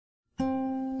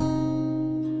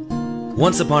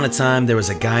Once upon a time, there was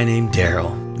a guy named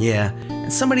Daryl. Yeah,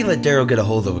 and somebody let Daryl get a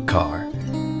hold of a car.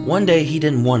 One day, he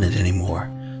didn't want it anymore,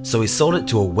 so he sold it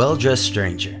to a well-dressed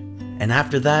stranger. And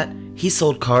after that, he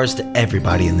sold cars to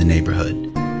everybody in the neighborhood,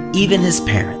 even his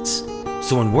parents.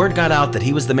 So when word got out that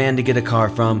he was the man to get a car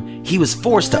from, he was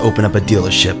forced to open up a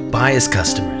dealership by his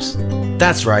customers.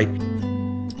 That's right.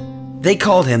 They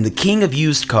called him the king of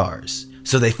used cars,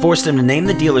 so they forced him to name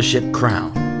the dealership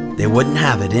Crown. They wouldn't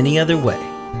have it any other way.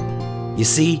 You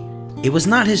see, it was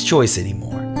not his choice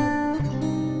anymore.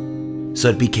 So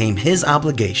it became his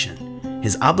obligation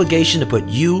to put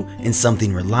you in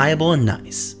something reliable and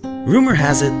nice. Rumor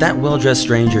has it that well-dressed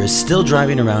stranger is still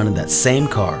driving around in that same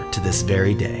car to this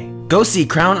very day. Go see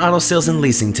Crown Auto Sales and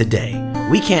Leasing today.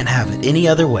 We can't have it any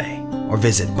other way. Or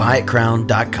visit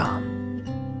buyatcrown.com.